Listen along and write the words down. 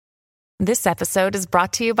This episode is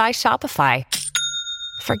brought to you by Shopify.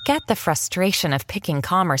 Forget the frustration of picking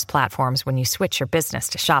commerce platforms when you switch your business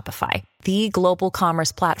to Shopify, the global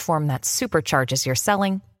commerce platform that supercharges your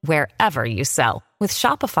selling wherever you sell. With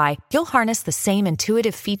Shopify, you'll harness the same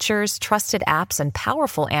intuitive features, trusted apps, and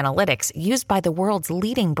powerful analytics used by the world's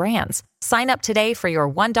leading brands. Sign up today for your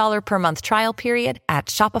 $1 per month trial period at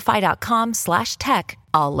shopify.com/tech,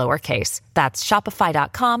 all lowercase. That's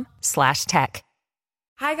shopify.com/tech.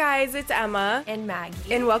 Hi guys, it's Emma and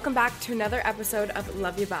Maggie, and welcome back to another episode of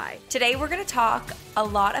Love You Bye. Today we're going to talk a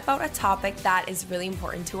lot about a topic that is really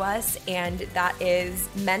important to us, and that is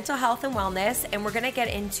mental health and wellness, and we're going to get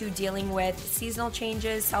into dealing with seasonal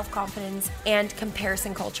changes, self-confidence, and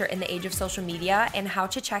comparison culture in the age of social media, and how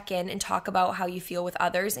to check in and talk about how you feel with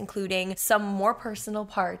others, including some more personal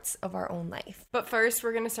parts of our own life. But first,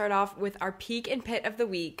 we're going to start off with our peak and pit of the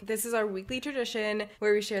week. This is our weekly tradition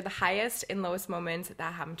where we share the highest and lowest moments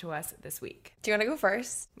that happened to us this week. Do you want to go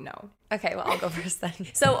first? No. Okay, well, I'll go first then.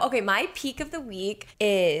 So, my peak of the week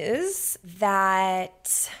is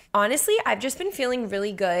that, honestly, I've just been feeling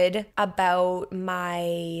really good about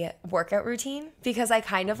my workout routine because I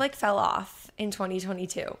kind of fell off in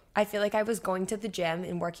 2022. I feel like I was going to the gym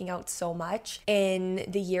and working out so much in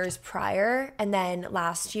the years prior, and then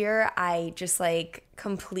last year I just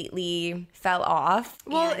completely fell off.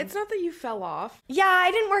 Well, it's not that you fell off. Yeah,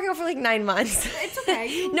 I didn't work out for 9 months. It's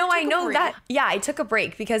okay. No, I know that. Yeah, I took a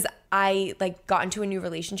break because I got into a new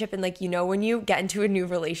relationship, and when you get into a new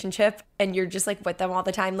relationship and you're just with them all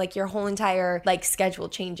the time, your whole entire schedule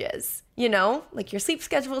changes. Your sleep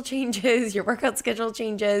schedule changes, your workout schedule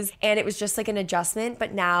changes, and it was just an adjustment.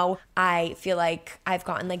 But now I feel like I've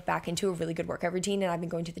gotten back into a really good workout routine, and I've been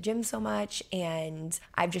going to the gym so much, and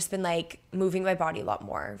I've just been moving my body a lot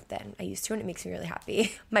more than I used to, and it makes me really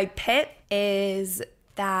happy. My pit is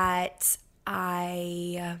that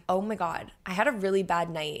oh my God, I had a really bad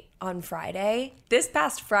night on Friday. This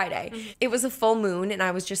past Friday, It was a full moon, and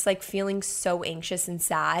I was just feeling so anxious and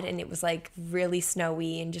sad, and it was really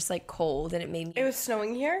snowy and just cold, and it made me... It was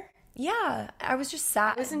snowing here? Yeah, I was just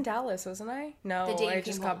sad. I was in Dallas, wasn't I? No, the day I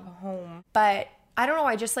just got home. But I don't know,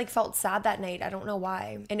 I just felt sad that night. I don't know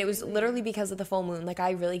why. And it was literally because of the full moon. I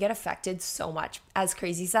really get affected so much. As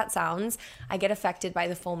crazy as that sounds, I get affected by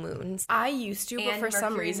the full moons. I used to, but for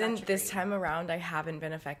some reason, this time around, I haven't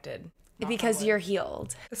been affected. Because you're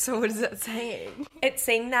healed. So what is that saying? It's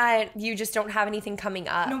saying that you just don't have anything coming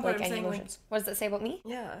up. No, but any emotions. What does that say about me?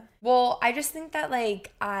 Yeah. Well, I just think that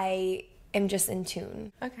I am just in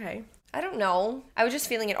tune. Okay. I don't know. I was just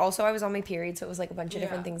feeling it. Also, I was on my period, so it was a bunch of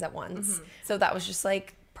different things at once. Mm-hmm. So that was just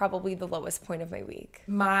probably the lowest point of my week.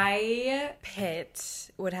 My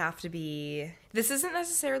pit would have to be... This isn't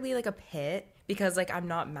necessarily a pit because I'm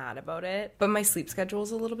not mad about it, but my sleep schedule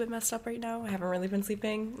is a little bit messed up right now. I haven't really been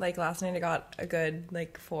sleeping. Last night I got a good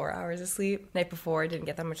 4 hours of sleep. Night before I didn't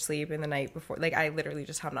get that much sleep, and the night before I literally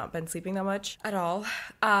just have not been sleeping that much at all.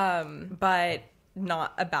 But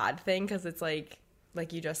not a bad thing because it's like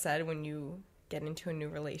you just said, when you get into a new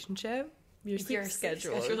relationship, your sleep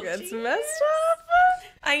schedule gets messed up.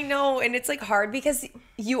 I know, and it's hard because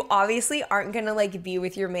you obviously aren't gonna be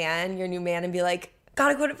with your new man, and be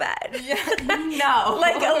gotta go to bed. Yeah. No.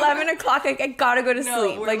 11 o'clock, I gotta go to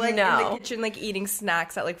sleep. We're no. in the kitchen, eating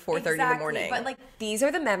snacks at 4:30 in the morning. But these are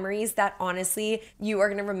the memories that honestly you are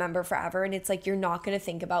gonna remember forever, and it's you're not gonna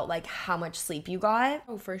think about how much sleep you got.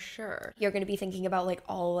 Oh, for sure. You're gonna be thinking about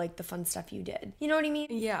all the fun stuff you did. You know what I mean?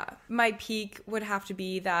 Yeah. My peak would have to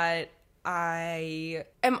be that I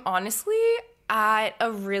am honestly at a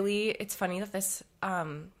really... It's funny that this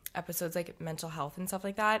episodes mental health and stuff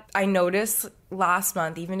like that. I noticed last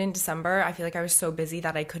month, even in December, I feel I was so busy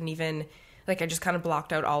that I couldn't even... I just kind of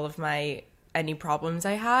blocked out all of any problems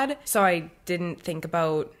I had. So I didn't think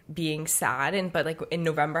about being sad. But in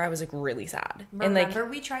November, I was really sad. Remember,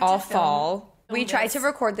 we tried all to film. fall. We tried to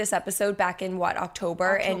record this episode back in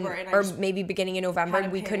October or maybe beginning in November,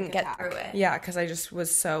 and we couldn't get through it. Yeah, because I just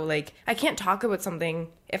was so I can't talk about something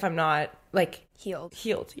if I'm not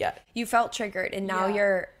healed yet. You felt triggered, and now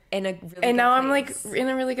you're in a really good and now place. I'm in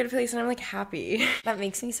a really good place, and I'm happy. That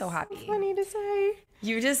makes me so happy. It's funny to say.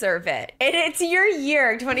 You deserve it. And it's your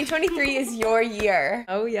year. 2023 is your year.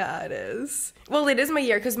 Oh, yeah, it is. Well, it is my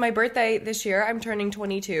year because my birthday this year, I'm turning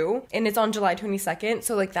 22, and it's on July 22nd.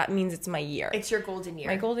 So, that means it's my year. It's your golden year.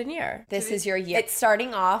 My golden year. This is your year. It's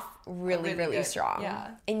starting off really strong.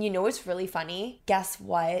 Yeah. And you know what's really funny? Guess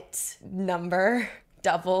what number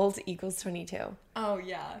doubled equals 22? Oh,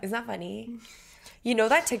 yeah. Isn't that funny? You know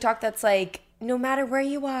that TikTok that's no matter where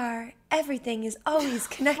you are, everything is always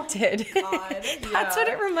connected. God, That's what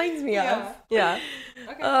it reminds me of. Yeah.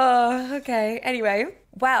 Okay. Okay. Anyway,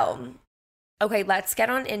 well, Okay, let's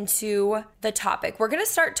get on into the topic. We're going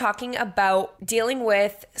to start talking about dealing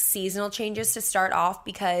with seasonal changes to start off,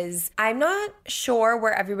 because I'm not sure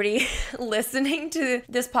where everybody listening to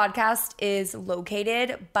this podcast is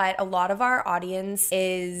located, but a lot of our audience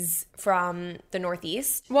is from the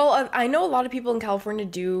Northeast. Well, I know a lot of people in California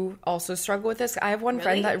do also struggle with this. I have one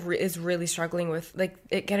friend that is really struggling with like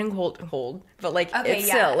it getting cold, but like it's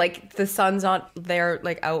still like the sun's not there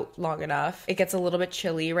like out long enough. It gets a little bit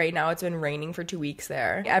chilly right now. It's been raining for 2 weeks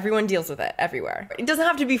there. Everyone deals with it everywhere. It doesn't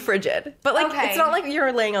have to be frigid, but like it's not like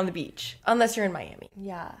you're laying on the beach unless you're in Miami.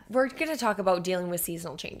 Yeah. We're going to talk about dealing with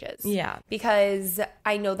seasonal changes. Yeah. Because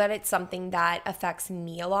I know that it's something that affects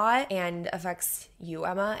me a lot and affects you,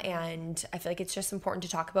 Emma, and I feel like it's just important to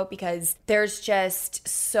talk about because there's just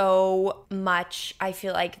so much I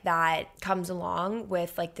feel like that comes along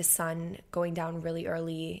with like the sun going down really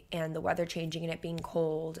early and the weather changing and it being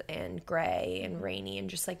cold and gray and rainy and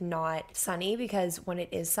just like not sunny, because when it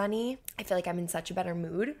is sunny, I feel like I'm in such a better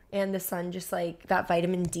mood, and the sun just like that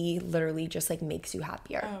vitamin D literally just like makes you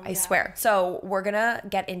happier. I swear. So we're gonna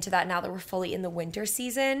get into that now that we're fully in the winter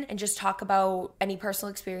season and just talk about any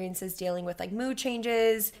personal experiences dealing with like mood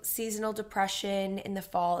changes, seasonal depression in the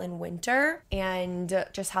fall and winter, and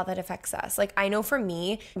just how that affects us. Like I know for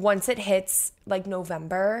me, once it hits like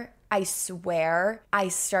November, I swear I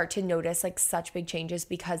start to notice like such big changes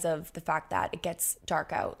because of the fact that it gets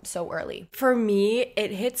dark out so early. For me,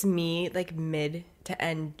 it hits me like mid to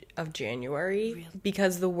end of January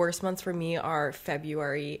because the worst months for me are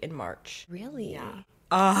February and March. Really? Yeah.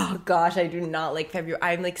 Oh gosh, I do not like February.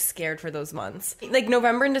 I'm like scared for those months. Like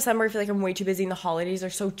November and December, I feel like I'm way too busy and the holidays are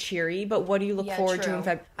so cheery. But what do you look forward to in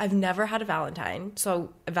February? I've never had a Valentine,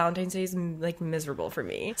 so Valentine's Day is like miserable for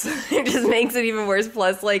me. So it just makes it even worse.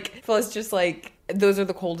 Plus just like those are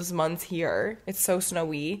the coldest months here. It's so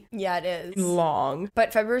snowy. Yeah, it is. Long.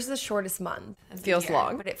 But February's the shortest month. It feels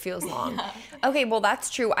long. But it feels long. Okay, well that's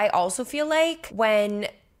true. I also feel like when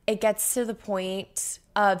it gets to the point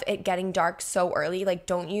of it getting dark so early, like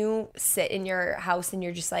don't you sit in your house and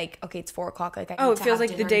you're just like, okay, it's 4 o'clock, like it feels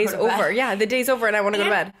like the day's over. Yeah, the day's over and I want to go to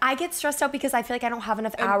bed. I get stressed out because I feel like I don't have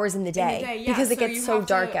enough hours in the day, because it gets so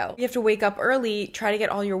dark out. You have to wake up early, try to get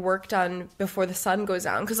all your work done before the sun goes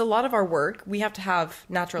down, because a lot of our work we have to have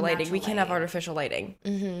natural lighting. We can't have artificial lighting.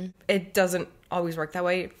 It doesn't always work that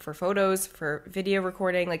way for photos, for video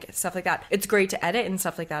recording, like stuff like that. It's great to edit and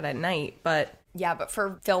stuff like that at night, but yeah, but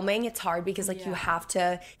for filming, it's hard because, like, you have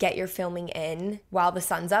to get your filming in while the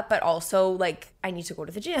sun's up, but also, like, I need to go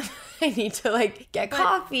to the gym. I need to, like, get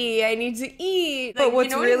coffee. I need to eat. But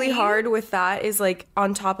what's really hard with that is, like,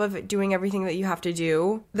 on top of doing everything that you have to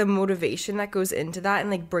do, the motivation that goes into that and,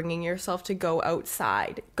 like, bringing yourself to go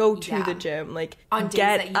outside, go to the gym, like,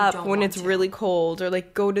 get up when it's really cold, or,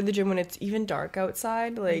 like, go to the gym when it's even dark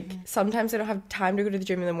outside. Like, sometimes I don't have time to go to the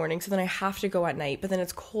gym in the morning, so then I have to go at night, but then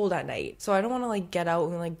it's cold at night. So I don't want to like get out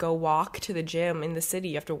and like go walk to the gym in the city.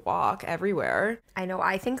 You have to walk everywhere. I know.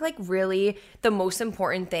 I think like really the most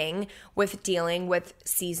important thing with dealing with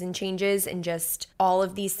season changes and just all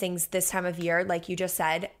of these things this time of year, like you just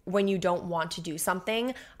said, when you don't want to do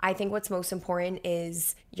something, I think what's most important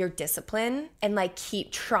is your discipline and like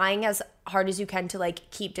keep trying as hard as you can to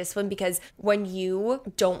like keep discipline, because when you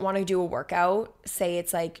don't want to do a workout, say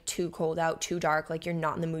it's like too cold out, too dark, like you're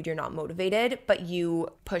not in the mood, you're not motivated, but you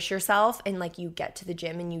push yourself and like you get to the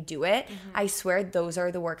gym and you do it, I swear those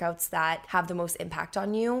are the workouts that have the most impact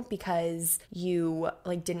on you, because you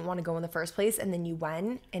like didn't want to go in the first place and then you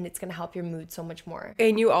went, and it's going to help your mood so much more.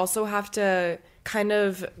 And you also have to kind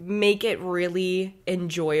of make it really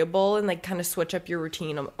enjoyable and like kind of switch up your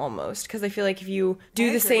routine almost, because I feel like if you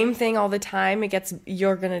do the same thing all the time,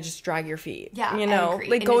 you're gonna just drag your feet. Yeah, you know,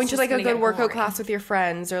 like going to like a good workout class with your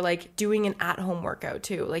friends, or like doing an at-home workout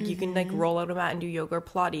too. Like you can like roll out a mat and do yoga or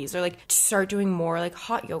Pilates, or like start doing more like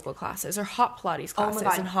hot yoga classes or hot Pilates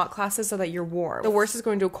classes and hot classes so that you're warm. The worst is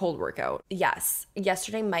going to a cold workout. Yes.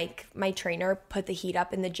 Yesterday, Mike, my trainer, put the heat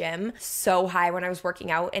up in the gym so high when I was working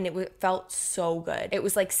out, and it felt so good. It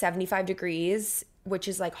was like 75 degrees, which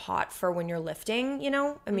is like hot for when you're lifting, you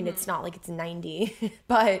know? I mean, it's not like it's 90,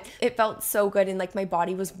 but it felt so good, and like my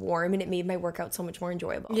body was warm, and it made my workout so much more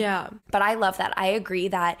enjoyable. Yeah. But I love that. I agree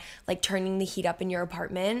that like turning the heat up in your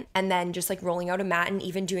apartment and then just like rolling out a mat and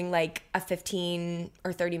even doing like a 15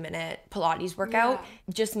 or 30 minute Pilates workout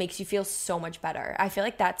just makes you feel so much better. I feel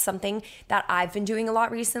like that's something that I've been doing a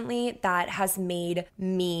lot recently that has made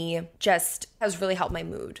me has really helped my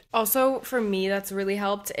mood. Also, for me, that's really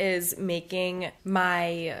helped is making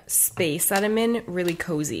my space that I'm in really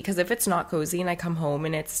cozy. Because if it's not cozy and I come home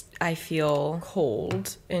and I feel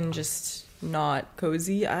cold and just not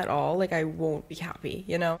cozy at all, like I won't be happy,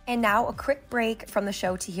 you know? And now a quick break from the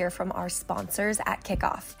show to hear from our sponsors at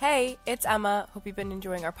Kickoff. Hey, it's Emma. Hope you've been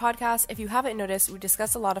enjoying our podcast. If you haven't noticed, we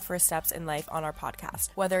discuss a lot of first steps in life on our podcast,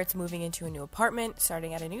 whether it's moving into a new apartment,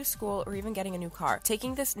 starting at a new school, or even getting a new car.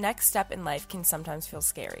 Taking this next step in life can sometimes feel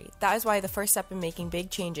scary. That is why the first step in making big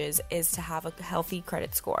changes is to have a healthy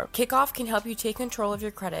credit score. Kickoff can help you take control of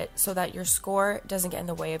your credit so that your score doesn't get in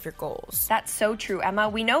the way of your goals. That's so true, Emma.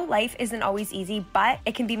 We know life isn't always easy, but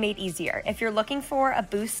it can be made easier. If you're looking for a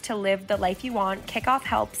boost to live the life you want, Kickoff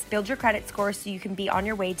helps build your credit score so you can be on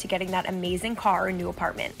your way to getting that amazing car or new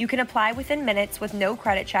apartment. You can apply within minutes with no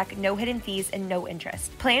credit check, no hidden fees, and no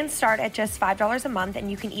interest. Plans start at just $5 a month, and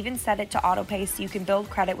you can even set it to auto pay so you can build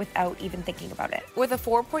credit without even thinking about it. With a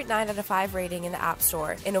 4.9 out of 5 rating in the App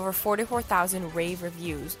Store and over 44,000 rave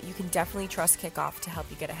reviews, you can definitely trust Kickoff to help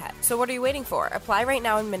you get ahead. So what are you waiting for? Apply right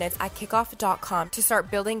now in minutes at kickoff.com to start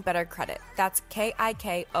building better credit. That's KIKOFF.com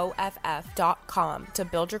to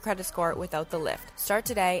build your credit score without the lift. Start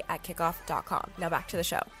today at kickoff.com. Now back to the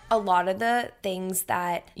show. A lot of the things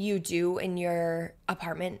that you do in your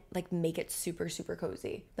apartment like make it super, super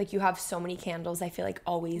cozy. Like you have so many candles, I feel like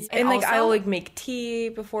always. And like also, I'll like make tea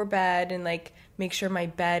before bed and like make sure my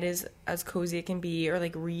bed is as cozy it can be, or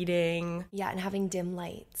like reading. Yeah, and having dim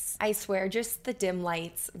lights. I swear just the dim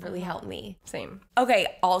lights really help me. Same.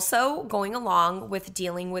 Okay, also going along with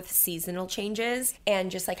dealing with seasonal changes and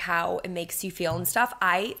just like how it makes you feel and stuff,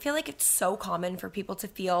 I feel like it's so common for people to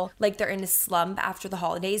feel like they're in a slump after the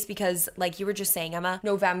holidays because like you were just saying, Emma,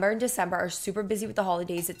 November and December are super busy with the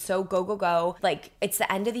holidays. It's so go, go, go. Like it's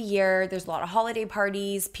the end of the year. There's a lot of holiday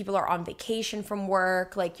parties. People are on vacation from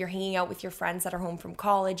work. Like you're hanging out with your friends that are home from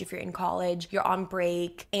college. If you're in college, you're on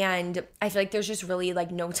break. And I feel like there's just really like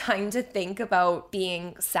no time to think about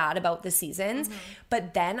being sad about the seasons.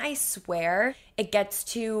 But then I swear it gets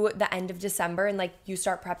to the end of December and like you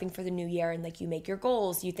start prepping for the new year and like you make your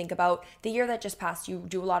goals. You think about the year that just passed. You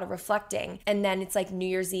do a lot of reflecting. And then it's like New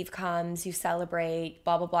Year's Eve comes, you celebrate,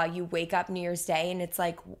 blah, blah, blah. You wake up New Year's Day and it's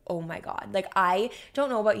like, oh my God. Like I don't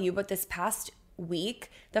know about you, but this past week,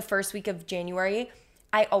 the first week of January,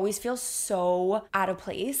 I always feel so out of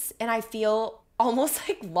place and I feel almost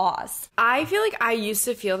like lost. I feel like I used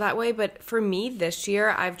to feel that way, but for me this year,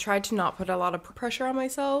 I've tried to not put a lot of pressure on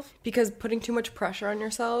myself because putting too much pressure on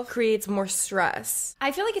yourself creates more stress.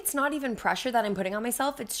 I feel like it's not even pressure that I'm putting on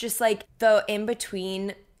myself. It's just like the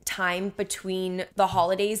in-between time between the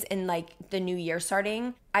holidays and like the new year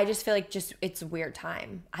starting. I just feel like just it's a weird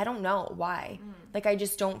time. I don't know why. Like I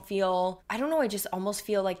just don't feel, I don't know, I just almost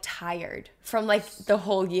feel like tired from like the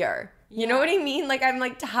whole year. You know what I mean? Like I'm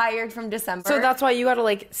like tired from December. So that's why you gotta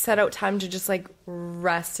like set out time to just like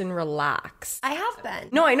rest and relax. I have been.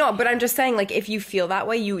 No, I know, but I'm just saying like if you feel that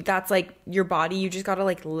way, that's like your body, you just gotta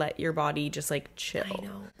like let your body just like chill. I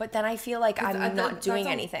know. But then I feel like I'm not doing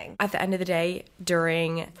anything. At the end of the day,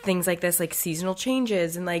 during things like this, like seasonal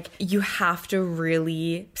changes and like you have to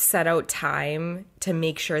really set out time to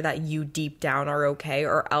make sure that you deep down are okay,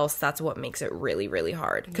 or else that's what makes it really, really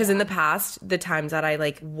hard. Because in the past, the times that I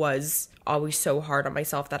like was always so hard on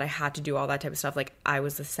myself that I had to do all that type of stuff, like I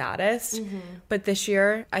was the saddest. But this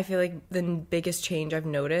year, I feel like the biggest change I've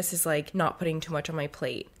noticed is like not putting too much on my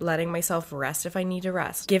plate, letting myself rest if I need to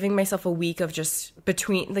rest, giving myself a week of just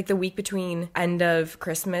between, like the week between end of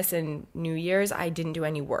Christmas and New Year's, I didn't do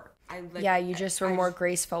any work. You just were more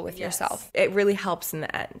graceful with yourself. It really helps in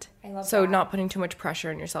the end. I love so that. not putting too much pressure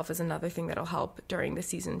on yourself is another thing that'll help during the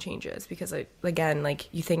season changes, because again, like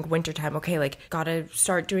you think wintertime, okay, like gotta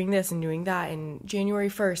start doing this and doing that and January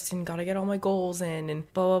 1st and gotta get all my goals in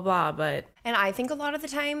and blah, blah, blah. But And I think a lot of the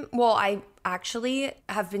time, well, I actually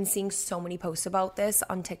have been seeing so many posts about this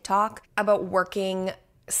on TikTok about working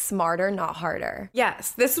smarter, not harder.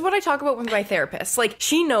 yes, this is what I talk about with my therapist. Like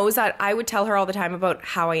she knows that I would tell her all the time about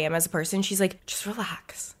how I am as a person. She's like, just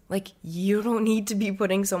relax. Like you don't need to be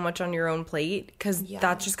putting so much on your own plate, because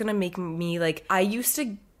that's just gonna make me like, I used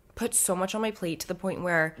to put so much on my plate to the point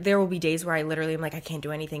where there will be days where I literally am like, I can't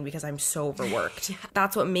do anything because I'm so overworked.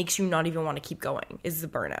 That's what makes you not even want to keep going, is the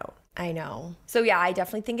burnout. I know. So yeah, I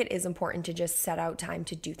definitely think it is important to just set out time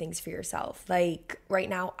to do things for yourself. Like right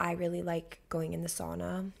now, I really like going in the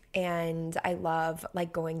sauna. And I love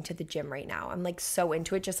like going to the gym right now. I'm like so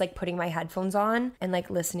into it, just like putting my headphones on and like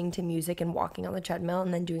listening to music and walking on the treadmill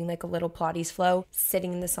and then doing like a little Pilates flow,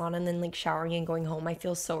 sitting in the sauna and then like showering and going home. I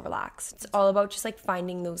feel so relaxed. It's all about just like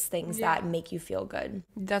finding those things that make you feel good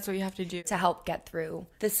That's what you have to do. to help get through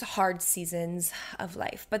this hard seasons of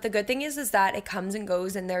life. But the good thing is that it comes and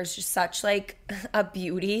goes and there's just just such like a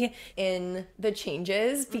beauty in the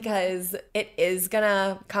changes because it is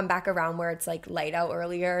gonna come back around where it's like light out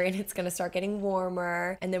earlier and it's gonna start getting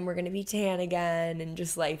warmer and then we're gonna be tan again and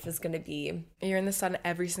just life is gonna be... You're in the sun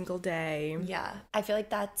every single day. Yeah. I feel like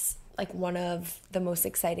that's like one of the most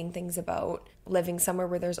exciting things about living somewhere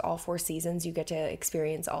where there's all 4 seasons. You get to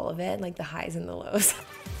experience all of it, like the highs and the lows.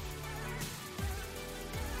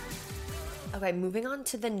 Okay, moving on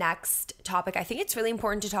to the next topic. I think it's really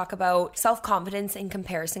important to talk about self-confidence and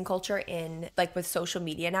comparison culture in like with social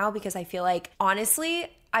media now, because I feel like, honestly,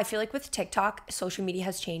 with TikTok, social media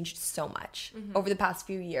has changed so much over the past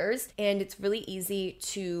few years. And it's really easy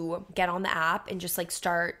to get on the app and just like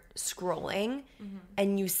start scrolling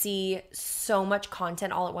and you see so much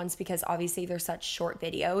content all at once because obviously there's such short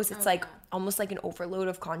videos. It's almost like an overload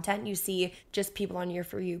of content. You see just people on your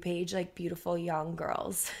For You page, like beautiful young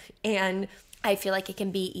girls. And I feel like it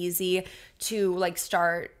can be easy to like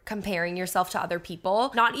start comparing yourself to other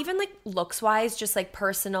people, not even like looks wise, just like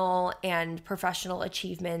personal and professional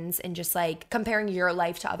achievements and just like comparing your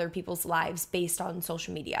life to other people's lives based on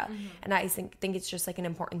social media. And I think it's just like an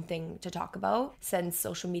important thing to talk about since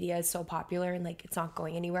social media is so popular and like it's not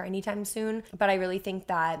going anywhere anytime soon. But I really think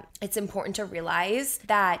that it's important to realize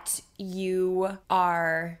that you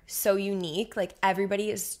are so unique. Like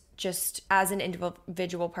everybody is just as an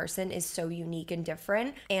individual person is so unique and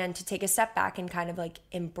different, and to take a step back and kind of like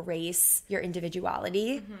embrace your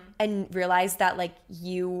individuality and realize that like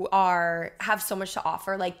you have so much to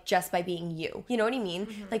offer like just by being you. You know what I mean?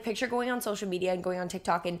 Like picture going on social media and going on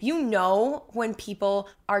TikTok and you know when people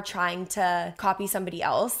are trying to copy somebody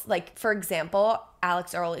else. Like for example,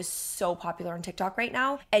 Alex Earl is so popular on TikTok right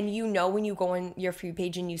now. And you know when you go on your For You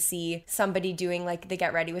page and you see somebody doing like the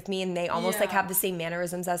Get Ready With Me and they almost like have the same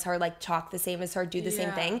mannerisms as her, like talk the same as her, do the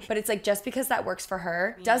same thing. But it's like just because that works for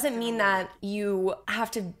her doesn't mean that you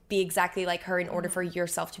have to be exactly like her in order for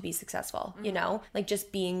yourself to be successful, you know? Like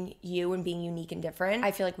just being you and being unique and different,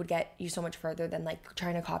 I feel like would get you so much further than like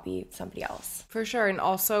trying to copy somebody else. For sure. And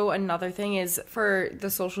also another thing is for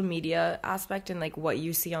the social media aspect and like what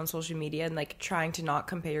you see on social media and like trying to not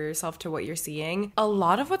compare yourself to what you're seeing. A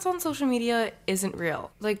lot of what's on social media isn't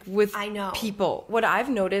real. Like with people. What I've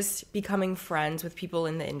noticed becoming friends with people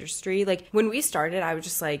in the industry, like when we started, I was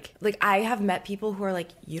just like I have met people who are like,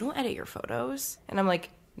 you don't edit your photos? And I'm like,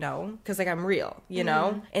 no, because like I'm real, you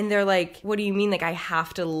know? And they're like, what do you mean? Like I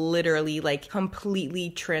have to literally like completely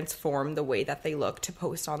transform the way that they look to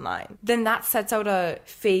post online. Then that sets out a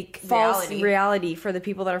fake false reality for the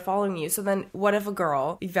people that are following you. So then what if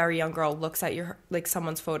a very young girl looks at your like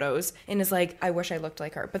someone's photos and is like, I wish I looked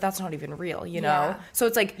like her, but that's not even real, you know? So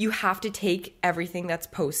it's like you have to take everything that's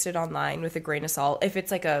posted online with a grain of salt if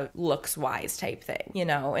it's like a looks wise type thing, you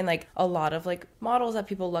know? And like a lot of like models that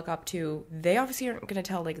people look up to, they obviously aren't going to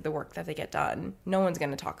tell like the work that they get done. No one's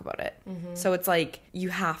going to talk about it. So it's like you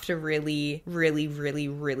have to really, really, really,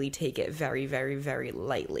 really take it very, very, very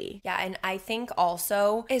lightly. Yeah, and I think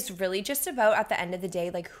also is really just about at the end of the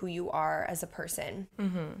day like who you are as a person.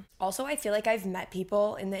 Also, I feel like I've met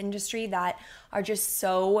people in the industry that are just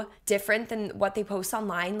so different than what they post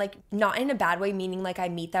online, like not in a bad way, meaning like I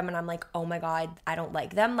meet them and I'm like, oh my God, I don't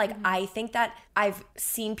like them. Like I think that I've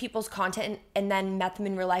seen people's content and then met them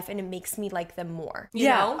in real life and it makes me like them more, you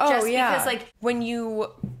know? Just because like when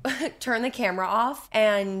you turn the camera off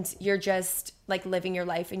and you're just like living your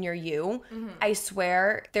life and you're you, I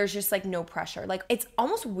swear there's just like no pressure. Like it's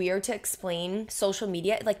almost weird to explain social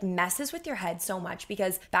media. It like messes with your head so much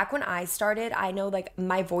because back when I started, I know like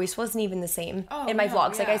my voice wasn't even the same in my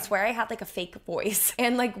vlogs. Like I swear I had like a fake voice.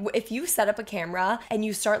 And like if you set up a camera and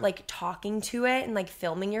you start like talking to it and like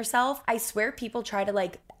filming yourself, I swear people try to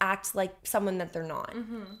like act like someone that they're not.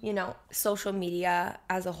 You know, social media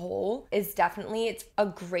as a whole is definitely, it's a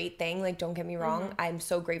great thing. Like don't get me wrong. I'm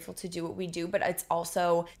so grateful to do what we do, but it's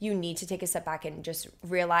also, you need to take a step back and just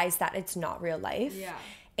realize that it's not real life.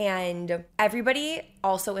 And everybody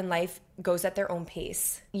also in life goes at their own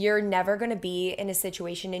pace. You're never going to be in a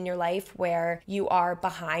situation in your life where you are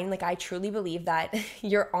behind. Like I truly believe that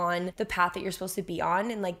you're on the path that you're supposed to be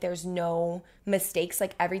on and like there's no mistakes.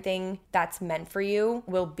 Like everything that's meant for you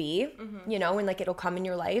will be, you know, and like it'll come in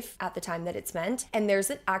your life at the time that it's meant. And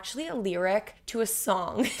there's actually a lyric to a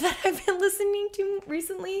song that I've been listening to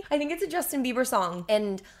recently. I think it's a Justin Bieber song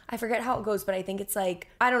and I forget how it goes, but I think it's like,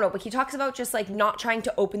 I don't know, but he talks about just like not trying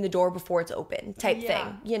to open the door before it's open type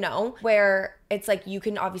thing, you know, where it's like you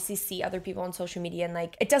can obviously see other people on social media, and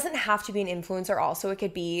like it doesn't have to be an influencer also. It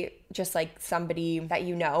could be just like somebody that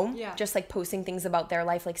you know, just like posting things about their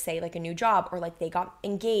life, like say like a new job, or like they got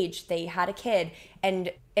engaged, they had a kid.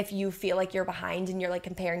 And if you feel like you're behind and you're like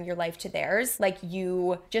comparing your life to theirs, like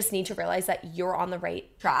you just need to realize that you're on the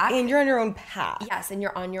right track. And you're on your own path. Yes, and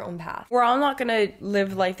you're on your own path. We're all not gonna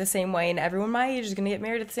live life the same way, and everyone my age is gonna get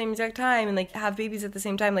married at the same exact time and like have babies at the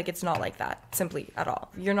same time. Like it's not like that, simply at all.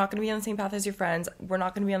 You're not gonna be on the same path as your friends. We're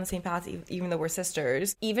not gonna be on the same path even though we're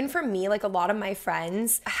sisters. Even for me, like a lot of my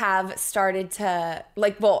friends have started to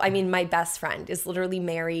like, well, I mean, my best friend is literally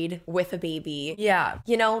married with a baby. Yeah.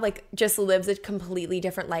 You know, like just lives a completely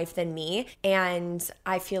different life than me. And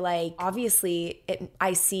I feel like obviously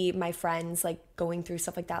I see my friends like going through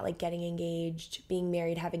stuff like that, like getting engaged, being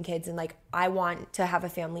married, having kids, and like I want to have a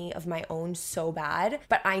family of my own so bad,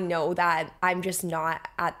 but I know that I'm just not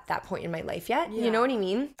at that point in my life yet. You know what I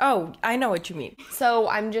mean? Oh, I know what you mean. So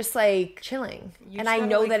I'm just like chilling, and I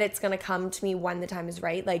know that it's gonna come to me when the time is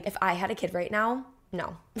right. Like if I had a kid right now,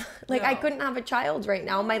 no. Like I couldn't have a child right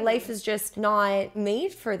now. My life is just not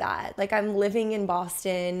made for that. Like I'm living in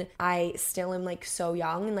Boston. I still am like so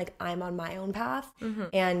young, and like I'm on my own path,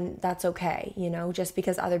 and that's okay. You know, just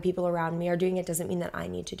because other people around me are doing it doesn't mean that I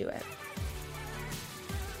need to do it.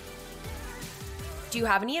 Do you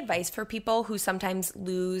have any advice for people who sometimes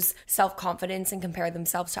lose self-confidence and compare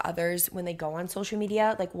themselves to others when they go on social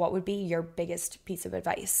media? Like what would be your biggest piece of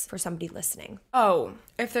advice for somebody listening? Oh,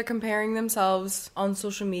 if they're comparing themselves on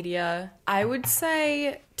social media, I would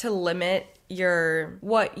say to limit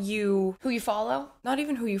who you follow, not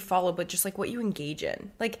even who you follow, but just like what you engage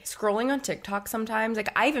in. Like scrolling on TikTok sometimes,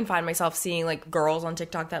 like I even find myself seeing like girls on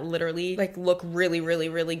TikTok that literally like look really, really,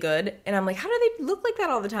 really good, and I'm like, how do they look like that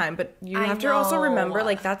all the time? But you have to also remember,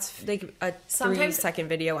 like that's like a 3-second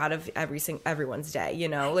video out of everyone's day, you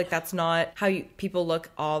know, like that's not how people look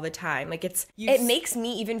all the time. Like it makes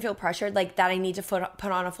me even feel pressured, like that I need to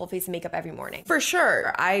put on a full face of makeup every morning. For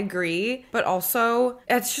sure, I agree, but also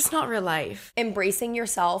it's just not real life. Embracing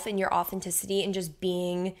yourself and your authenticity and just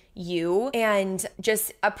being you and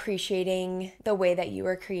just appreciating the way that you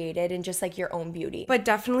were created and just like your own beauty. But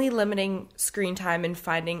definitely limiting screen time and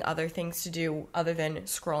finding other things to do other than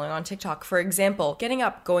scrolling on TikTok. For example, getting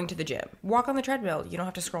up, going to the gym, walk on the treadmill. You don't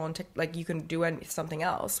have to scroll on TikTok. Like you can do something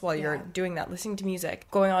else while you're doing that, listening to music,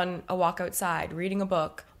 going on a walk outside, reading a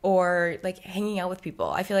book, or like hanging out with people.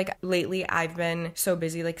 I feel like lately I've been so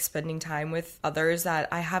busy like spending time with others that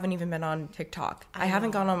I haven't even been on TikTok. I haven't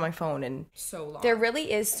gone on my phone in so long. There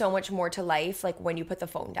really is so much more to life like when you put the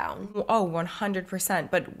phone down. Oh, 100%.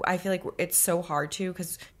 But I feel like it's so hard to,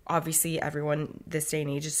 because obviously everyone this day and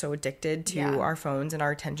age is so addicted to our phones, and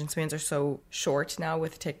our attention spans are so short now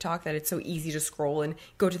with TikTok that it's so easy to scroll and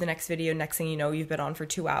go to the next video. Next thing you know, you've been on for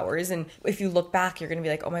 2 hours, and if you look back, you're gonna be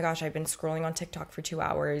like, oh my gosh, I've been scrolling on TikTok for 2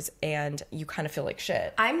 hours, and you kind of feel like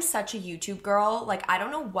shit. I'm such a YouTube girl. Like I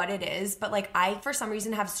don't know what it is, but like I for some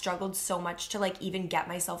reason have struggled so much to like even get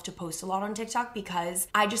myself to post a lot on TikTok, because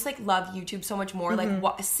I just like love YouTube so much more.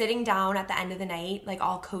 Like sitting down at the end of the night, like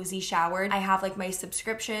all cozy showered, I have like my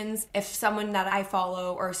subscriptions. If someone that I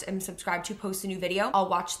follow or am subscribed to posts a new video, I'll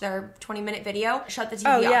watch their 20-minute video, shut the TV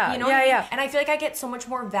off, you know what I mean? And I feel like I get so much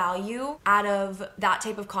more value out of that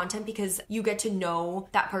type of content because you get to know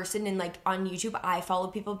that person. And like on YouTube, I follow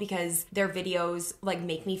people because their videos like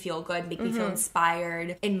make me feel good, make me feel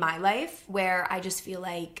inspired in my life, where I just feel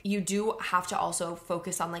like you do have to also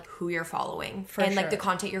focus on like who you're following like the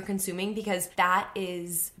content you're consuming, because that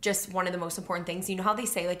is just one of the most important things. You know how they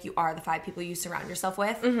say like you are the 5 people you surround yourself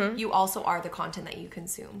with? You also are the content that you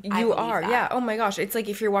consume. You are, yeah. Oh my gosh. It's like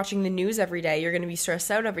if you're watching the news every day, you're going to be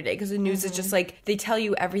stressed out every day, because the news is just like, they tell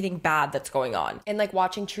you everything bad that's going on. And like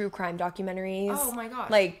watching true crime documentaries. Oh my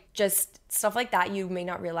gosh. Like just stuff like that, you may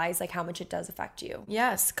not realize like how much it does affect you.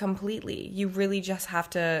 Yes, completely. You really just have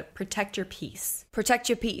to protect your peace. Protect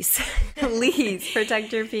your peace. Please,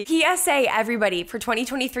 protect your peace. PSA, everybody, for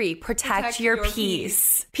 2023, protect your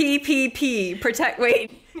peace. PPP, protect,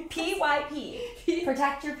 wait. PYP,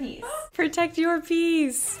 protect your peace. Protect your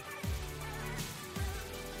peace.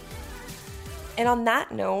 And on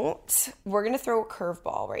that note, we're going to throw a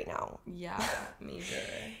curveball right now. Yeah, major.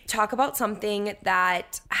 Talk about something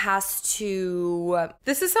that has to...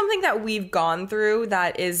 This is something that we've gone through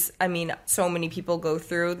that is, I mean, so many people go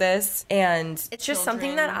through this, and... It's just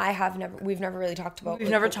something that we've never really talked about. We've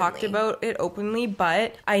never talked about it openly,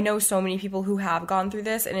 but I know so many people who have gone through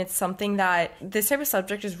this, and it's something that this type of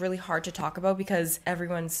subject is really hard to talk about because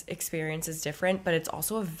everyone's experience is different, but it's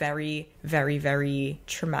also a very, very, very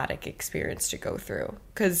traumatic experience to go through,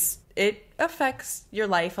 because it affects your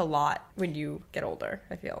life a lot when you get older,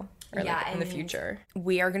 I feel. Or Yeah, like in the and future.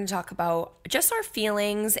 We are going to talk about just our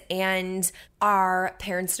feelings and our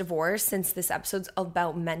parents' divorce, since this episode's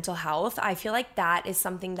about mental health. I feel like that is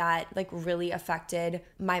something that like really affected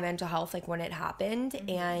my mental health, like when it happened.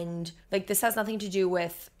 And like this has nothing to do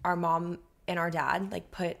with our mom and our dad, like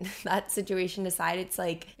put that situation aside. It's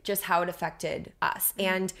like just how it affected us.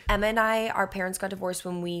 And Emma and I, our parents got divorced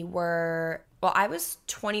when we were, well, I was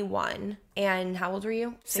 21. And how old were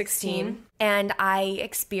you? 16. And I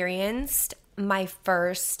experienced my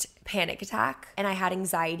first panic attack and I had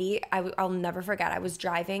anxiety. I'll never forget. I was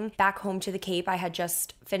driving back home to the Cape. I had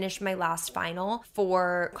just finished my last final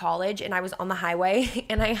for college and I was on the highway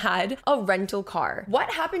and I had a rental car.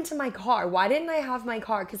 What happened to my car? Why didn't I have my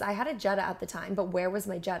car? Because I had a Jetta at the time, but where was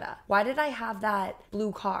my Jetta? Why did I have that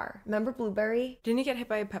blue car? Remember Blueberry? Didn't you get hit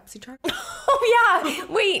by a Pepsi truck? Oh yeah.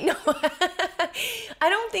 Wait, no. I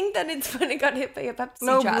don't think that it's when it got hit by a Pepsi truck.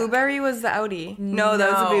 No, Blueberry was the Audi. No,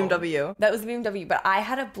 that was a BMW. That was the BMW, but I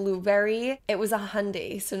had a Blueberry. It was a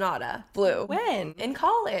Hyundai Sonata, blue. When? In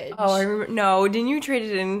college. Oh, I remember. No, didn't you trade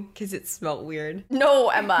it in because it smelled weird? No,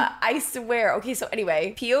 Emma, I swear. Okay, so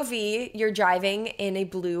anyway, POV, you're driving in a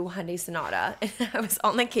blue Hyundai Sonata. And I was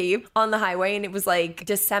on the Cape on the highway and it was like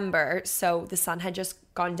December. So the sun had just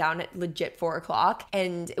gone down at legit 4 o'clock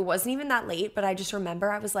and it wasn't even that late, but I just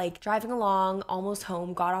remember I was like driving along, almost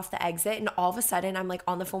home, got off the exit, and all of a sudden I'm like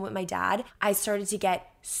on the phone with my dad. I started to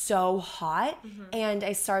get so hot and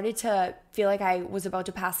I started to feel like I was about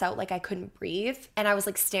to pass out, like I couldn't breathe, and I was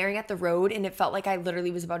like staring at the road and it felt like I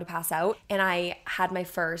literally was about to pass out, and I had my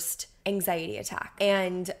first anxiety attack.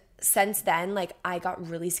 And since then, like I got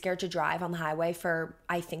really scared to drive on the highway for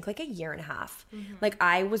I think like a year and a half. Like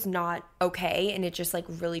I was not okay, and it just like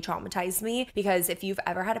really traumatized me, because if you've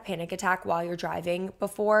ever had a panic attack while you're driving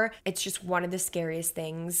before, it's just one of the scariest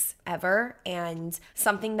things ever, and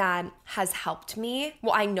something that has helped me.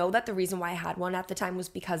 Well, I know that the reason why I had one at the time was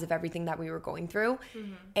because of everything that we were going through.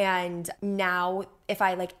 And now if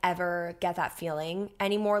I like ever get that feeling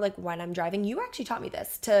anymore, like when I'm driving, you actually taught me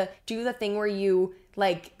this, to do the thing where you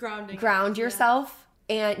like ground yourself.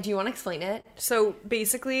 And do you want to explain it? So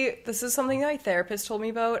basically, this is something that my therapist told me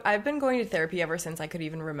about. I've been going to therapy ever since I could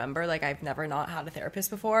even remember. Like, I've never not had a therapist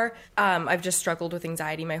before. I've just struggled with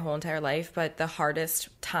anxiety my whole entire life. But the hardest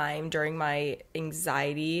time during my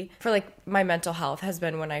anxiety for, like, my mental health has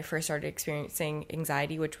been when I first started experiencing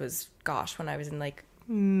anxiety, which was, gosh, when I was in, like,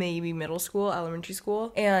 maybe middle school, elementary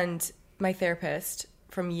school. And my therapist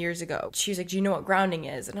from years ago, she was like, do you know what grounding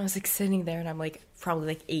is? And I was like sitting there and I'm like probably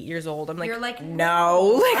like 8 years old. I'm like, you're like,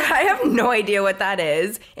 no, like I have no idea what that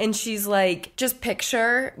is. And she's like, just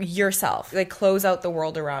picture yourself, like close out the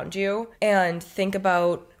world around you and think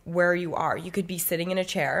about where you are. You could be sitting in a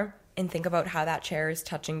chair and think about how that chair is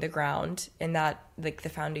touching the ground, and that like the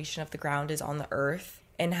foundation of the ground is on the earth.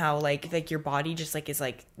 And how like your body just like is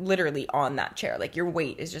like literally on that chair, like your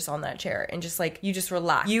weight is just on that chair, and just like you just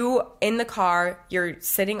relax. You in the car, you're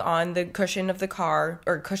sitting on the cushion of the car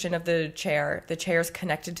or cushion of the chair's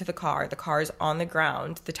connected to the car is on the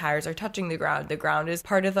ground, the tires are touching the ground is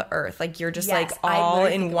part of the earth, like you're just like all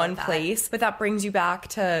in one place. But that brings you back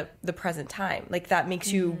to the present time, like that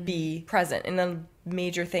makes you be present. And the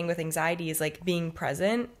major thing with anxiety is like being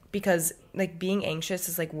present, because like being anxious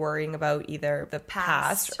is like worrying about either the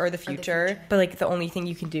past or the future. But like the only thing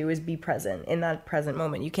you can do is be present in that present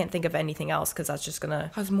moment. You can't think of anything else, because that's just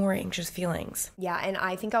gonna cause more anxious feelings. Yeah, and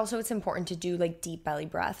I think also it's important to do like deep belly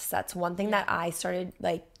breaths. That's one thing that I started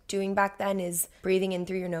like doing back then, is breathing in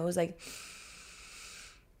through your nose like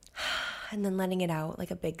and then letting it out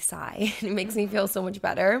like a big sigh. It makes me feel so much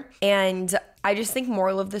better. And I just think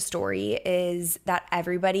moral of the story is that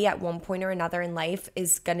everybody at one point or another in life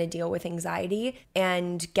is going to deal with anxiety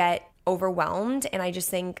and get overwhelmed. And I just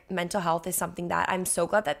think mental health is something that I'm so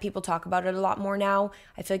glad that people talk about it a lot more now.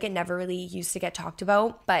 I feel like it never really used to get talked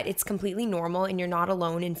about, but it's completely normal and you're not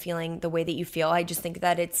alone in feeling the way that you feel. I just think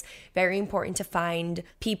that it's very important to find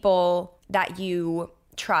people that you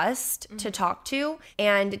trust to talk to,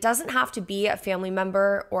 and it doesn't have to be a family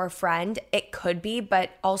member or a friend. It could be,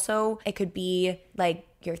 but also it could be like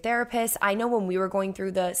your therapist. I know when we were going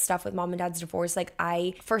through the stuff with mom and dad's divorce, like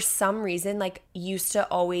I, for some reason, like used to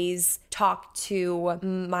always talk to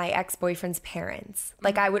my ex-boyfriend's parents.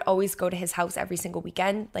 Like I would always go to his house every single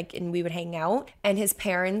weekend, like, and we would hang out, and his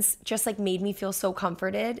parents just like made me feel so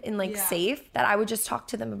comforted and like safe that I would just talk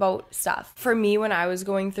to them about stuff. For me, when I was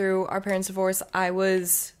going through our parents' divorce, I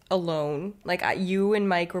was alone. Like you and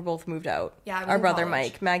Mike were both moved out. Yeah, I was our in brother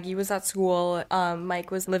college. Mike. Maggie was at school.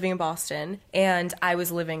 Mike was living in Boston, and I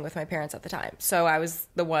was living with my parents at the time. So I was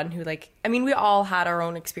the one who like, I mean, we all had our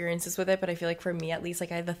own experiences with it, but I feel like for me at least,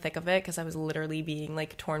 like I had the thick of it because I was literally being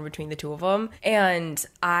like torn between the two of them. And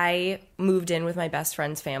I moved in with my best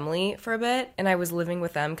friend's family for a bit, and I was living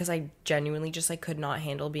with them because I genuinely just like could not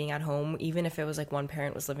handle being at home, even if it was like one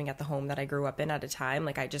parent was living at the home that I grew up in at a time.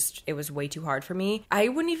 Like it was way too hard for me. I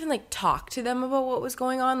wouldn't even like talk to them about what was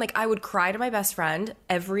going on. Like I would cry to my best friend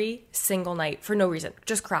every single night for no reason,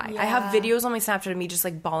 just cry. I have videos on my Snapchat of me just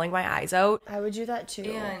like bawling my eyes out. I would do that too.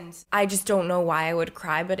 And I just don't know why I would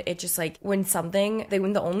cry, but it just like when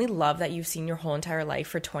the only love that you've seen your whole entire life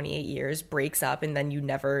for 28 years breaks up, and then you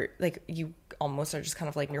never, like, you almost are just kind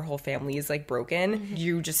of like your whole family is like broken.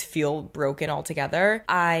 You just feel broken altogether.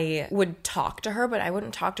 I would talk to her, but I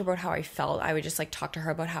wouldn't talk to her about how I felt. I would just like talk to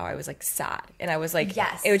her about how I was like sad. And I was like,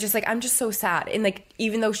 yes, it was just like, I'm just so sad. And like,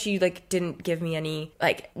 even though she like didn't give me any,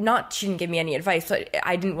 like, she didn't give me any advice, but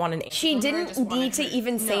I didn't want to. She didn't need to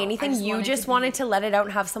even say anything. You just wanted to let it out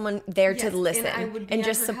and have someone there to listen and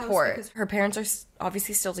just support. Her parents are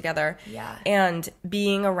obviously still together. Yeah. And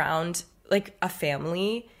being around like a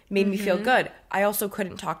family made me feel good. I also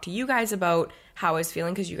couldn't talk to you guys about how I was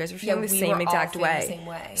feeling because you guys were feeling the same exact way.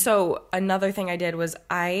 So another thing I did was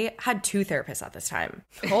I had 2 therapists at this time.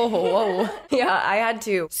 Oh. Yeah, I had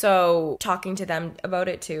 2. So talking to them about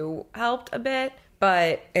it too helped a bit.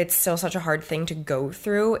 But it's still such a hard thing to go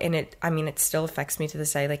through. And it still affects me to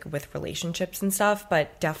this day, like with relationships and stuff.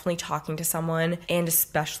 But definitely talking to someone, and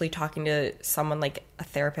especially talking to someone like a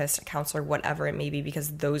therapist, a counselor, whatever it may be,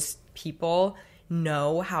 because those people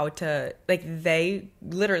know how to, like, they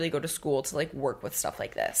literally go to school to like work with stuff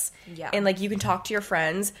like this. Yeah. And like you can talk to your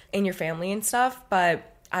friends and your family and stuff, but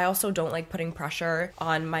I also don't like putting pressure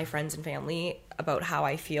on my friends and family about how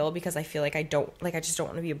I feel, because I feel like I just don't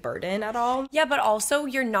want to be a burden at all. Yeah, but also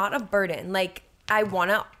you're not a burden. Like, I want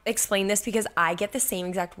to explain this because I get the same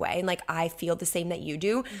exact way, and like I feel the same that you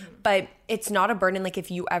do, but it's not a burden. Like if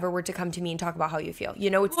you ever were to come to me and talk about how you feel, you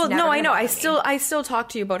know, it's never I know. I still talk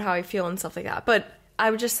to you about how I feel and stuff like that, but I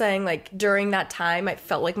was just saying, like, during that time, I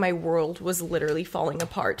felt like my world was literally falling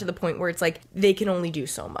apart to the point where it's like they can only do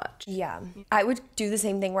so much. Yeah. I would do the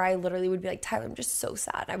same thing where I literally would be like, Tyler, I'm just so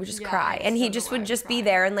sad. I would just cry. And he just would just be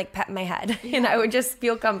there and like pet my head. And I would just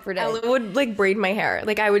feel comforted. Ella would like braid my hair.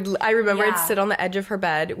 Like I remember I'd sit on the edge of her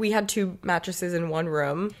bed. We had 2 mattresses in one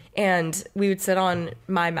room, and we would sit on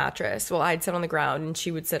my mattress. Well, I'd sit on the ground and she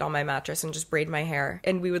would sit on my mattress and just braid my hair.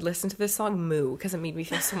 And we would listen to this song Moo because it made me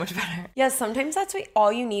feel so much better. Yeah, sometimes that's what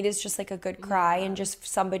all you need is just like a good cry and just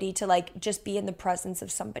somebody to like just be in the presence of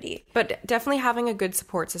somebody. But definitely having a good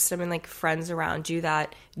support system and like friends around you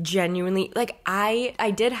that genuinely, like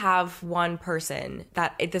I did have one person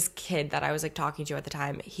this kid that I was like talking to at the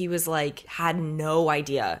time. He was like had no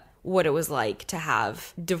idea what it was like to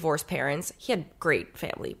have divorced parents. He had great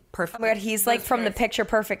family, perfect. Oh my God, he's like from the picture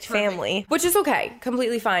perfect family. Which is okay,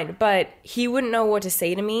 completely fine. But he wouldn't know what to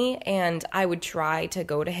say to me, and I would try to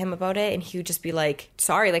go to him about it, and he would just be like,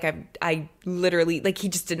 sorry, like I literally, like he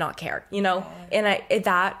just did not care, you know? And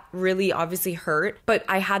that really obviously hurt, but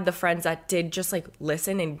I had the friends that did just like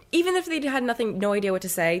listen, and even if they had no idea what to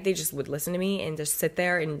say, they just would listen to me and just sit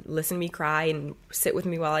there and listen to me cry and sit with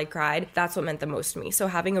me while I cried. That's what meant the most to me. So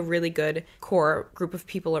having a really good core group of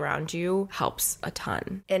people around you helps a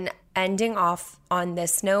ton. And ending off on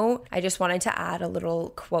this note, I just wanted to add a little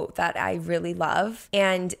quote that I really love,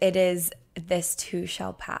 and it is, "This too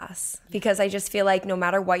shall pass." Because I just feel like no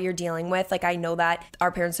matter what you're dealing with, like I know that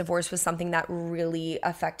our parents' divorce was something that really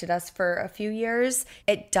affected us for a few years.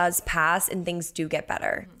 It does pass and things do get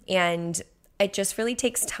better. And it just really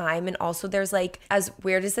takes time. And also there's like, as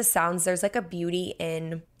weird as this sounds, there's like a beauty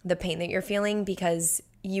in the pain that you're feeling, because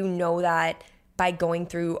you know that by going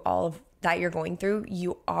through all of that you're going through,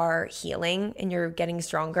 you are healing and you're getting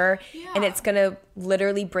stronger. Yeah. And it's gonna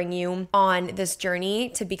literally bring you on this journey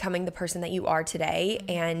to becoming the person that you are today.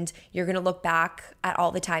 Mm-hmm. And you're gonna look back at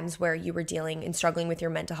all the times where you were dealing and struggling with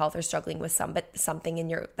your mental health or struggling with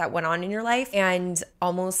something that went on in your life, and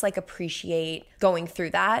almost like appreciate going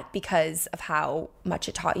through that because of how much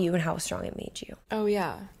it taught you and how strong it made you. Oh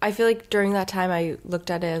yeah. I feel like during that time I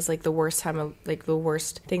looked at it as like the worst time, like the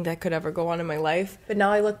worst thing that could ever go on in my life. But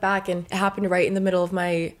now I look back and it happened right in the middle of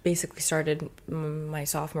basically started my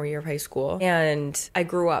sophomore year of high school. And I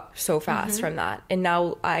grew up so fast from that. And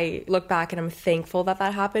now I look back and I'm thankful that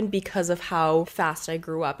happened because of how fast I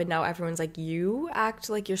grew up. And now everyone's like, you act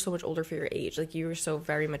like you're so much older for your age. Like you were so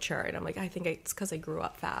very mature. And I'm like, I think it's because I grew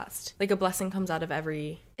up fast. Like a blessing comes out of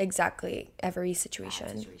every Exactly. Every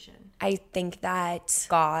situation. I think that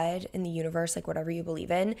God in the universe, like whatever you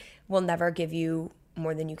believe in, will never give you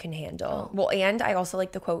more than you can handle. Well, and I also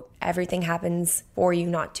like the quote, everything happens for you,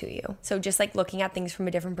 not to you. So just like looking at things from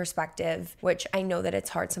a different perspective, which I know that it's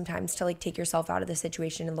hard sometimes to like take yourself out of the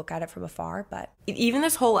situation and look at it from afar, but even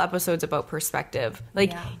this whole episode's about perspective.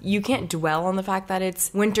 Like you can't dwell on the fact that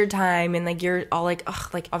it's winter time and like you're all like,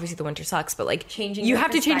 ugh, like obviously the winter sucks, but like you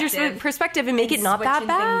have to change your perspective and make it not that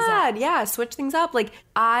bad. Yeah, switch things up. Like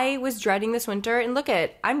I was dreading this winter and look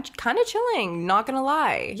at, I'm kind of chilling, not gonna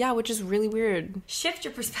lie. Yeah, which is really weird. Shift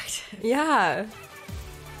your perspective. Yeah.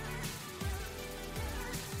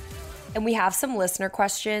 And we have some listener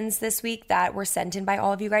questions this week that were sent in by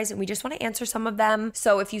all of you guys, and we just want to answer some of them.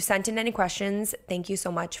 So if you sent in any questions, thank you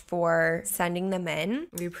so much for sending them in.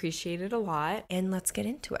 We appreciate it a lot. And let's get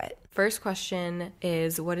into it. First question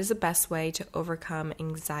is, what is the best way to overcome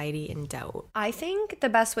anxiety and doubt? I think the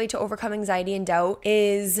best way to overcome anxiety and doubt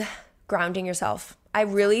is grounding yourself. I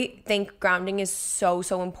really think grounding is so,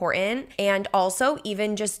 so important. And also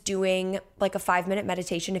even just doing like a 5-minute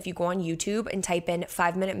meditation. If you go on YouTube and type in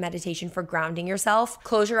 5-minute meditation for grounding yourself,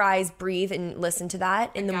 close your eyes, breathe, and listen to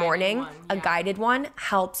that in the morning. A guided one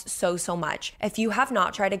helps so, so much. If you have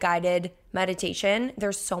not tried a guided meditation,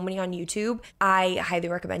 there's so many on YouTube. I highly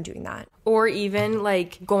recommend doing that. Or even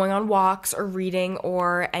like going on walks or reading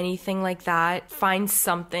or anything like that. Find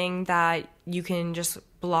something that you can just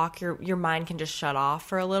block your mind can just shut off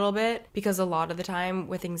for a little bit, because a lot of the time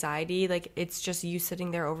with anxiety, like it's just you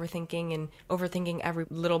sitting there overthinking every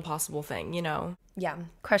little possible thing, you know? Yeah.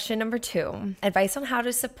 Question number 2, advice on how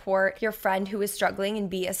to support your friend who is struggling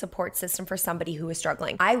and be a support system for somebody who is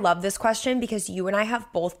struggling. I love this question because you and I have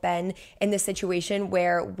both been in this situation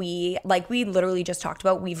where we literally just talked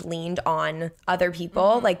about, we've leaned on other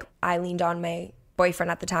people. Like I leaned on my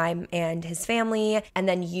boyfriend at the time and his family, and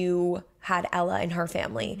then you had Ella and her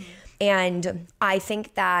family. And I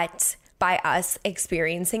think that by us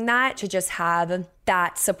experiencing that, to just have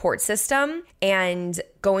that support system, and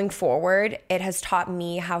going forward, it has taught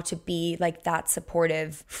me how to be like that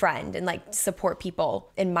supportive friend and like support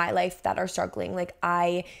people in my life that are struggling. Like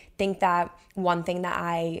I think that one thing that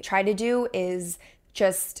I try to do is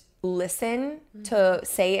just listen to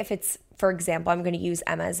say, if it's, for example, I'm going to use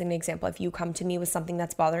Emma as an example. If you come to me with something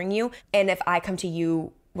that's bothering you, and if I come to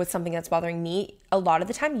you with something that's bothering me, a lot of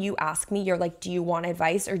the time you ask me, you're like, do you want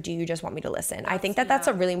advice or do you just want me to listen? I think that that's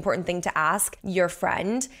a really important thing to ask your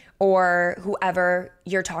friend or whoever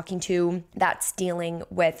you're talking to that's dealing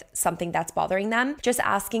with something that's bothering them. Just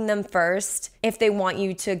asking them first if they want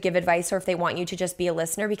you to give advice or if they want you to just be a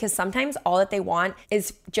listener, because sometimes all that they want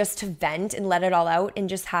is just to vent and let it all out and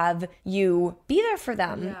just have you be there for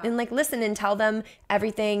them and like listen and tell them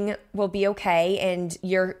everything will be okay and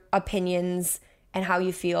your opinions and how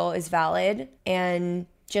you feel is valid, and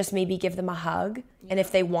just maybe give them a hug. And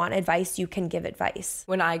if they want advice, you can give advice.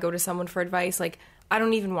 When I go to someone for advice, like I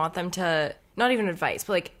don't even want them to, not even advice,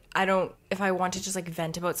 but like if I want to just like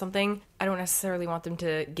vent about something, I don't necessarily want them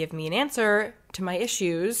to give me an answer to my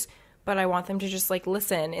issues, but I want them to just like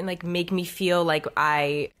listen and like make me feel like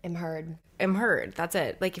I am heard. That's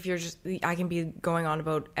it. Like if you're just, I can be going on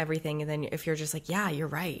about everything, and then if you're just like, yeah, you're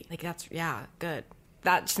right. Like that's, yeah, good.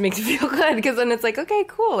 That just makes me feel good, because then it's like, okay,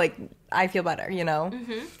 cool. Like I feel better, you know?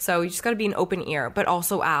 So you just got to be an open ear, but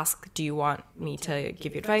also ask, do you want me to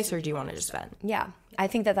give you advice or do you want to just vent? Yeah, I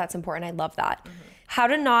think that that's important. I love that. How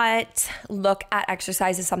to not look at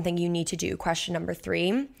exercise as something you need to do. Question number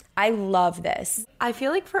 3. I love this. I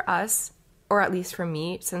feel like for us, or at least for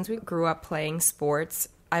me, since we grew up playing sports,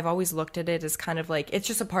 I've always looked at it as kind of like, it's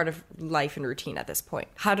just a part of life and routine at this point.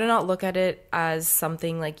 How to not look at it as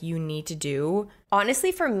something like you need to do.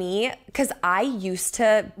 Honestly, for me, because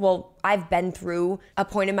I've been through a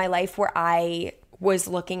point in my life where I was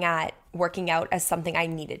looking at working out as something I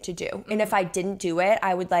needed to do. And if I didn't do it,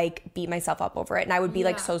 I would like beat myself up over it. And I would be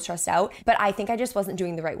like so stressed out. But I think I just wasn't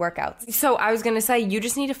doing the right workouts. So I was going to say, you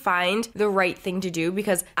just need to find the right thing to do,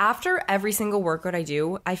 because after every single workout I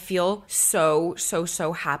do, I feel so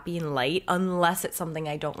happy and light, unless it's something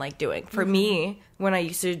I don't like doing. For me, when I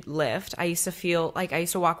used to lift, I used to feel like I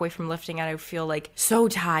used to walk away from lifting and I would feel like so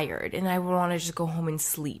tired and I would want to just go home and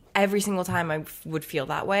sleep. Every single time I would feel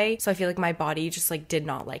that way. So I feel like my body just like did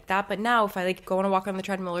not like that. But now if I like go on a walk on the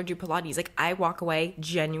treadmill or do Pilates, like I walk away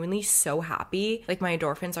genuinely so happy. Like my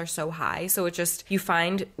endorphins are so high. So it's just, you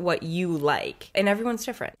find what you like, and everyone's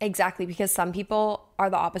different. Exactly, because some people are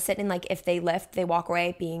the opposite. And like if they lift, they walk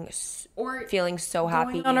away feeling so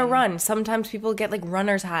happy. Going on a run. Sometimes people get like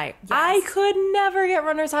runner's high. Yes. I could never get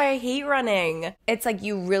runner's high. I hate running. It's like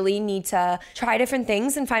you really need to try different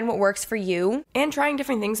things and find what works for you. And trying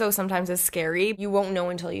different things though sometimes is scary. You won't know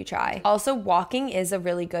until you try. Also, walking is a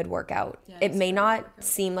really good workout. Yeah, it may not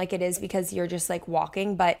seem like it is because you're just like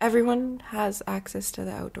walking, but everyone has access to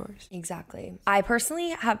the outdoors. Exactly. I personally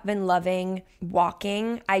have been loving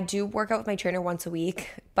walking. I do work out with my trainer once a week,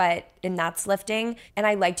 and that's lifting. And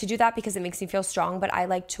I like to do that because it makes me feel strong, but I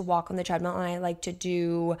like to walk on the treadmill and I like to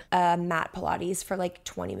do mat Pilates for like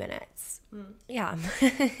 20 minutes. Yeah.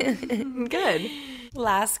 Good.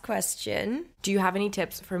 Last question. Do you have any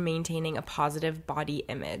tips for maintaining a positive body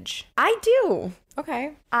image? I do.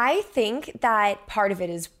 Okay. I think that part of it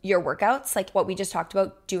is your workouts, like what we just talked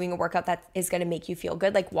about, doing a workout that is going to make you feel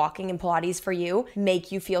good, like walking and Pilates for you,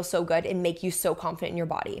 make you feel so good and make you so confident in your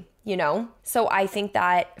body, you know? So I think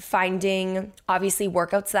that finding obviously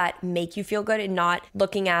workouts that make you feel good and not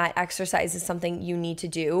looking at exercise as something you need to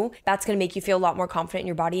do, that's going to make you feel a lot more confident in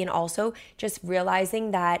your body. And also just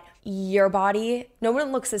realizing that your body, no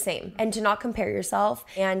one looks the same, and to not compare yourself.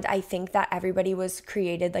 And I think that everybody was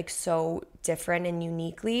created like so different and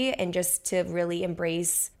uniquely, and just to really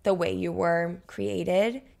embrace the way you were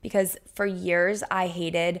created. Because for years I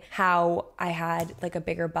hated how I had like a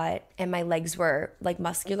bigger butt and my legs were like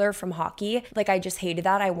muscular from hockey. Like I just hated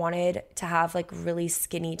that. I wanted to have like really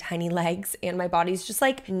skinny tiny legs, and my body's just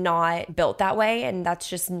like not built that way, and that's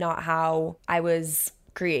just not how I was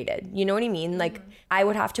created. You know what I mean? Like I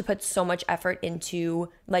would have to put so much effort into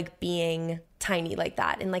like being tiny like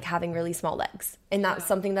that and like having really small legs. And that's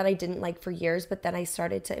something that I didn't like for years, but then I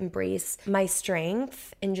started to embrace my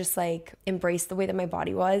strength and just like embrace the way that my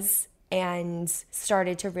body was, and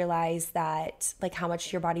started to realize that like how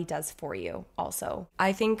much your body does for you also.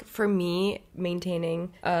 I think for me,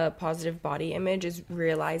 maintaining a positive body image is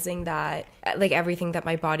realizing that like everything that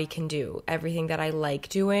my body can do, everything that I like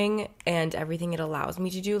doing and everything it allows me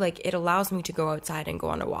to do, like it allows me to go outside and go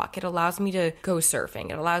on a walk. It allows me to go surfing.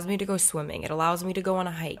 It allows me to go swimming. It allows me to go on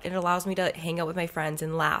a hike. It allows me to hang out with my friends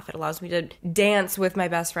and laugh. It allows me to dance with my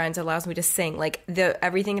best friends. It allows me to sing. Like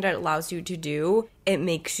everything that it allows you to do, it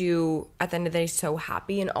makes you at the end of the day so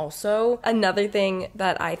happy. And also another thing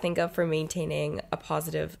that I think of for maintaining a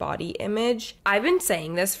positive body image, I've been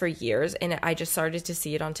saying this for years and I just started to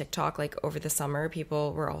see it on TikTok like over the summer.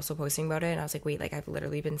 People were also posting about it and I was like, wait, like I've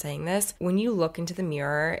literally been saying this. When you look into the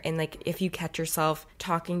mirror and like if you catch yourself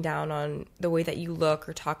talking down on the way that you look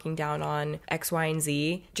or talking down on X, Y, and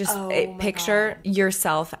Z, just picture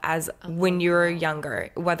yourself as when you're younger,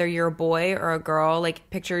 whether you're a boy or a girl, like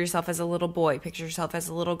picture yourself as a little boy, picture yourself as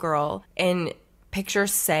a little girl, and picture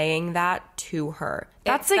saying that to her.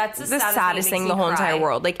 That's like the saddest thing in the whole entire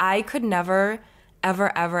world. Like I could never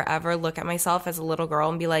ever look at myself as a little girl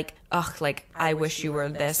and be like, ugh, like I wish you were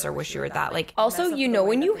this or wish you were that. Like also, you know,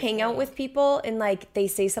 when you hang out with people and like they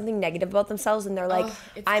say something negative about themselves and they're like,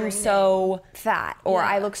 I'm so fat or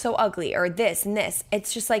I look so ugly or this and this,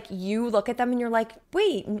 it's just like you look at them and you're like,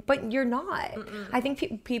 wait, but you're not. I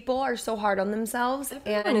think people are so hard on themselves.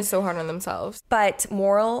 Everyone is so hard on themselves. But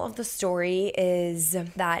moral of the story is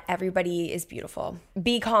that everybody is beautiful.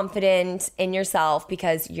 Be confident in yourself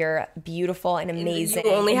because you're beautiful and amazing.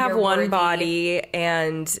 You only have one body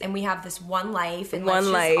and we have this one life and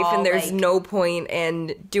there's no point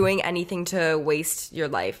in doing anything to waste your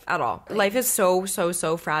life at all. Life is so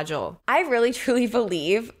fragile. I really truly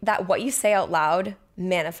believe that what you say out loud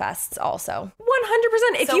manifests also.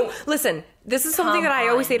 100%. If you listen, this is something that I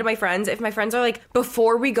always say to my friends. If my friends are like,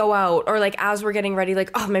 before we go out or like as we're getting ready, like,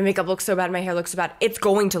 oh, my makeup looks so bad, my hair looks so bad, it's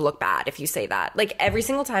going to look bad if you say that. Like every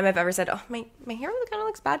single time I've ever said, oh, my hair kind of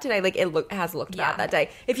looks bad today, like it has looked bad that day.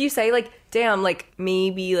 If you say like, damn, like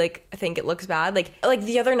maybe like I think it looks bad, like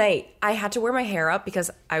the other night I had to wear my hair up because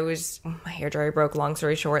my hair dryer broke. Long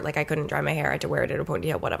story short, like I couldn't dry my hair. I had to wear it in a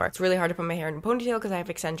ponytail, whatever. It's really hard to put my hair in a ponytail because I have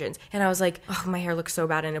extensions. And I was like, oh, my hair looks so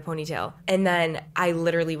bad in a ponytail. And then I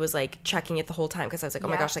literally was like checking it the whole time because I was like, oh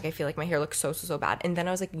my gosh, like I feel like my hair looks so bad. And then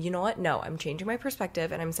I was like, you know what? No, I'm changing my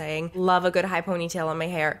perspective and I'm saying, love a good high ponytail on my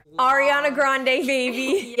hair. Ariana Grande,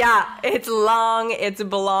 baby. Yeah, it's long, it's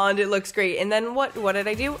blonde, it looks great. And then what did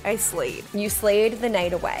I do? I slayed. You slayed the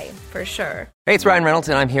night away. For sure. Hey, it's Ryan Reynolds,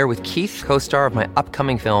 and I'm here with Keith, co-star of my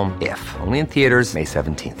upcoming film, If, only in theaters May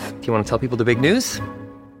 17th. Do you want to tell people the big news?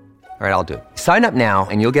 All right, I'll do it. Sign up now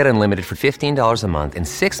and you'll get unlimited for $15 a month and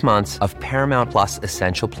 6 months of Paramount Plus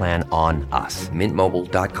Essential Plan on us.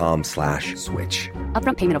 MintMobile.com/switch.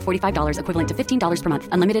 Upfront payment of $45 equivalent to $15 per month.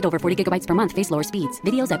 Unlimited over 40 gigabytes per month. Face lower speeds.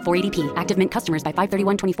 Videos at 480p. Active Mint customers by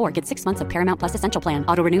 531.24 get 6 months of Paramount Plus Essential Plan.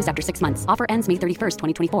 Auto renews after 6 months. Offer ends May 31st,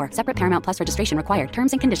 2024. Separate Paramount Plus registration required.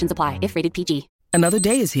 Terms and conditions apply if rated PG. Another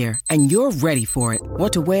day is here, and you're ready for it.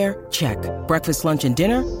 What to wear? Check. Breakfast, lunch, and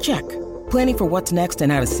dinner? Check. Planning for what's next and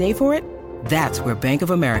how to save for it? That's where Bank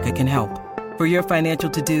of America can help. For your financial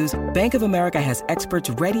to-dos, Bank of America has experts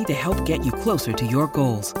ready to help get you closer to your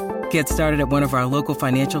goals. Get started at one of our local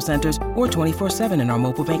financial centers or 24/7 in our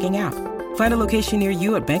mobile banking app. Find a location near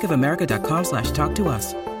you at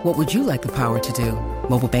bankofamerica.com/talktous. What would you like the power to do?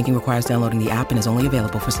 Mobile banking requires downloading the app and is only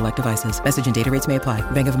available for select devices. Message and data rates may apply.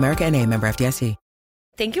 Bank of America NA, member FDIC.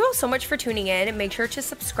 Thank you all so much for tuning in. Make sure to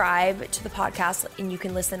subscribe to the podcast, and you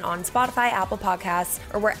can listen on Spotify, Apple Podcasts,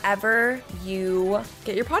 or wherever you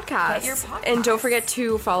get your podcast. And don't forget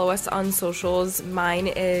to follow us on socials. Mine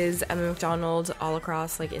is Emma McDonald all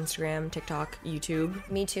across like Instagram, TikTok, YouTube.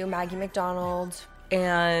 Me too, Maggie McDonald.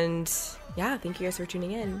 And yeah, thank you guys for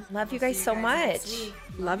tuning in. Love you guys so much.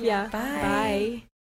 Love ya. Bye. Bye.